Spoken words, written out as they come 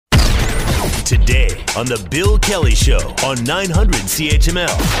Today on The Bill Kelly Show on 900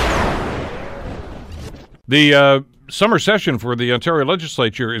 CHML. The summer session for the Ontario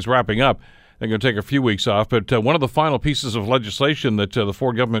Legislature is wrapping up. They're going to take a few weeks off, but one of the final pieces of legislation that the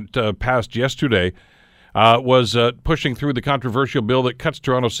Ford government passed yesterday was pushing through the controversial bill that cuts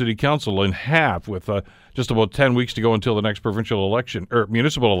Toronto City Council in half with just about 10 weeks to go until the next provincial election, or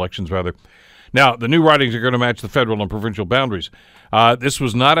municipal elections, rather. Now, the new ridings are going to match the federal and provincial boundaries. This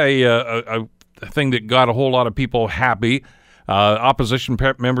was not a thing that got a whole lot of people happy. Opposition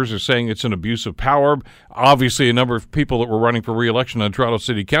members are saying it's an abuse of power. Obviously, a number of people that were running for re-election on Toronto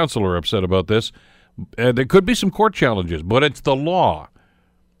City Council are upset about this. There could be some court challenges, but it's the law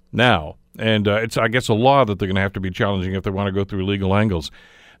now. And it's, I guess, a law that they're going to have to be challenging if they want to go through legal angles.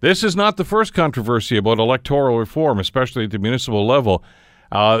 This is not the first controversy about electoral reform, especially at the municipal level.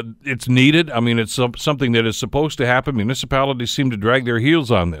 It's needed. I mean, it's something that is supposed to happen. Municipalities seem to drag their heels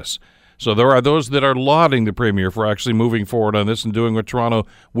on this. So there are those that are lauding the Premier for actually moving forward on this and doing what Toronto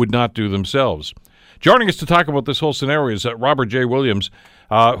would not do themselves. Joining us to talk about this whole scenario is Robert J. Williams,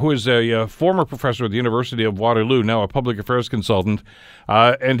 who is a former professor at the University of Waterloo, now a public affairs consultant,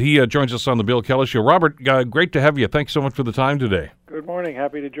 and he joins us on the Bill Kelly Show. Robert, great to have you. Thanks so much for the time today. Good morning.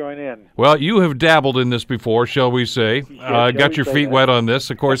 Happy to join in. Well, you have dabbled in this before, shall we say. Got your feet wet on this,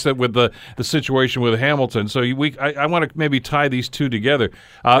 of course, with the situation with Hamilton. So I want to maybe tie these two together.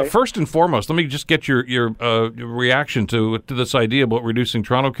 First and foremost, let me just get your reaction to this idea about reducing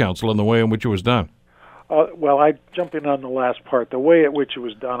Toronto Council and the way in which it was done. Well, I jump in on the last part. The way at which it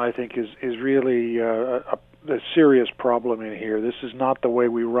was done, I think, is really a serious problem in here. This is not the way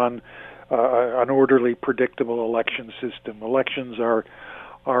we run an orderly, predictable election system. Elections are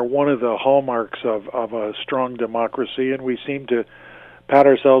one of the hallmarks of a strong democracy, and we seem to pat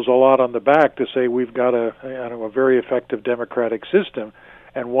ourselves a lot on the back to say we've got a very effective democratic system.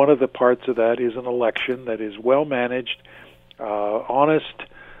 And one of the parts of that is an election that is well managed, honest,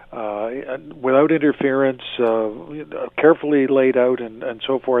 without interference, carefully laid out, and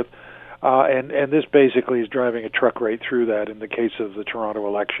so forth. And this basically is driving a truck right through that in the case of the Toronto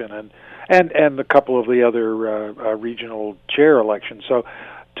election and a couple of the other regional chair elections. So,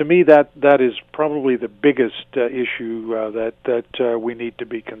 to me, that is probably the biggest issue that we need to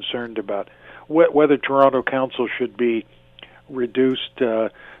be concerned about. Whether Toronto Council should be reduced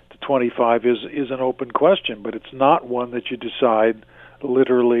to 25 is an open question, but it's not one that you decide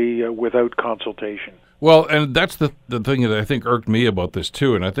literally without consultation. Well, and that's the thing that I think irked me about this,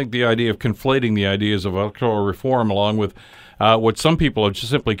 too. And I think the idea of conflating the ideas of electoral reform along with what some people have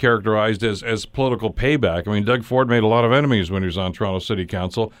just simply characterized as political payback. I mean, Doug Ford made a lot of enemies when he was on Toronto City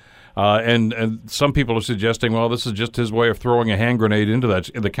Council. And some people are suggesting, well, this is just his way of throwing a hand grenade into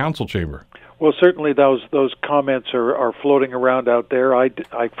the council chamber. Well, certainly those comments are floating around out there. I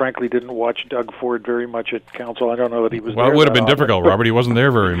frankly didn't watch Doug Ford very much at council. I don't know that he was. Well, it would have been difficult, Robert. He wasn't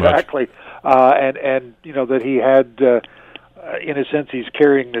there very much. Exactly, and you know that he had, in a sense, he's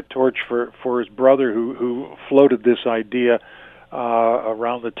carrying the torch for his brother who floated this idea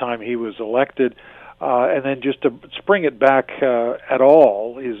around the time he was elected. And then just to spring it back at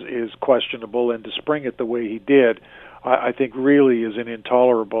all is questionable, and to spring it the way he did, I think really is an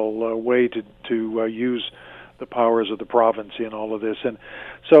intolerable way to use the powers of the province in all of this. And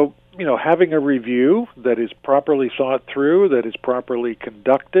so, you know, having a review that is properly thought through, that is properly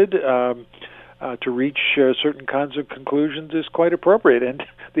conducted, to reach certain kinds of conclusions is quite appropriate. And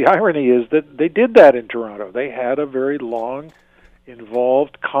the irony is that they did that in Toronto. They had a very long,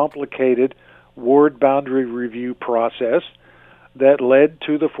 involved, complicated ward boundary review process that led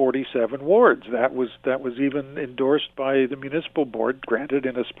to the 47 wards. That was even endorsed by the municipal board, granted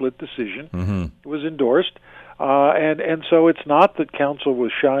in a split decision. Mm-hmm. It was endorsed, and so it's not that council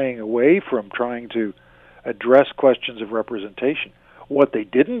was shying away from trying to address questions of representation. What they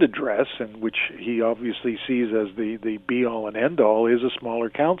didn't address, and which he obviously sees as the be-all and end-all, is a smaller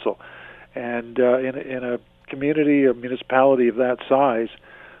council. And in a community, a municipality of that size,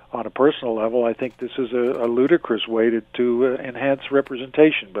 on a personal level, I think this is a ludicrous way to enhance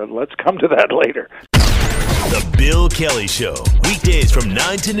representation, but let's come to that later. The Bill Kelly Show, weekdays from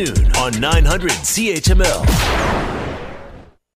 9 to noon on 900 CHML.